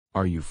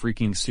Are you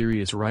freaking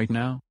serious right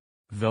now?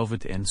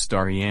 Velvet and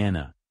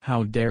Stariana,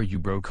 how dare you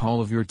broke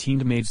all of your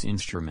teammates'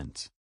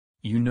 instruments?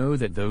 You know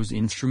that those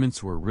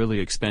instruments were really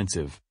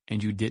expensive,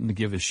 and you didn't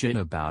give a shit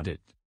about it.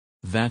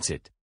 That's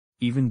it.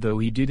 Even though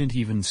he didn't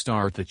even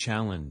start the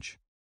challenge.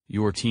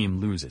 Your team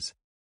loses.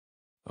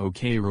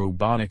 Okay,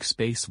 Robotic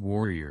Space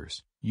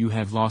Warriors, you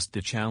have lost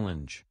the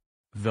challenge.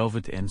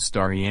 Velvet and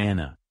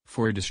Stariana,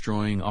 for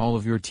destroying all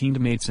of your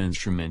teammates'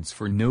 instruments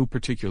for no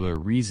particular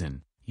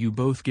reason, you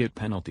both get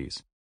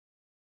penalties.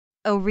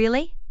 Oh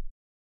really?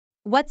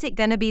 What's it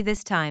gonna be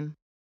this time?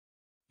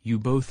 You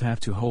both have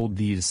to hold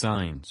these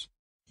signs.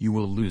 You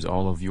will lose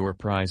all of your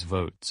prize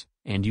votes,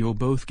 and you'll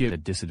both get a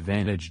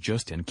disadvantage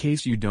just in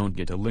case you don't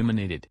get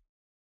eliminated.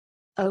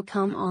 Oh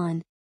come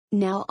on.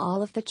 Now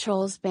all of the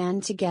trolls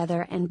band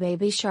together and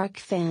Baby Shark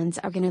fans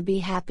are gonna be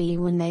happy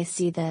when they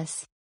see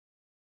this.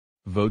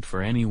 Vote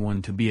for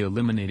anyone to be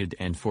eliminated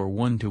and for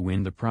one to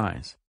win the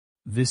prize.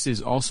 This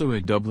is also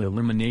a double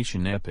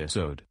elimination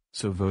episode,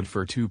 so vote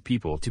for 2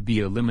 people to be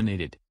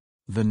eliminated.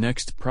 The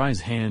next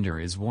prize hander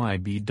is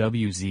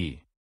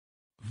YBWZ.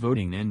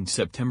 Voting ends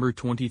September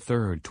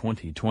 23,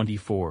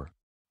 2024.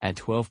 At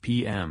 12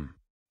 p.m.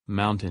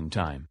 Mountain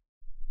Time.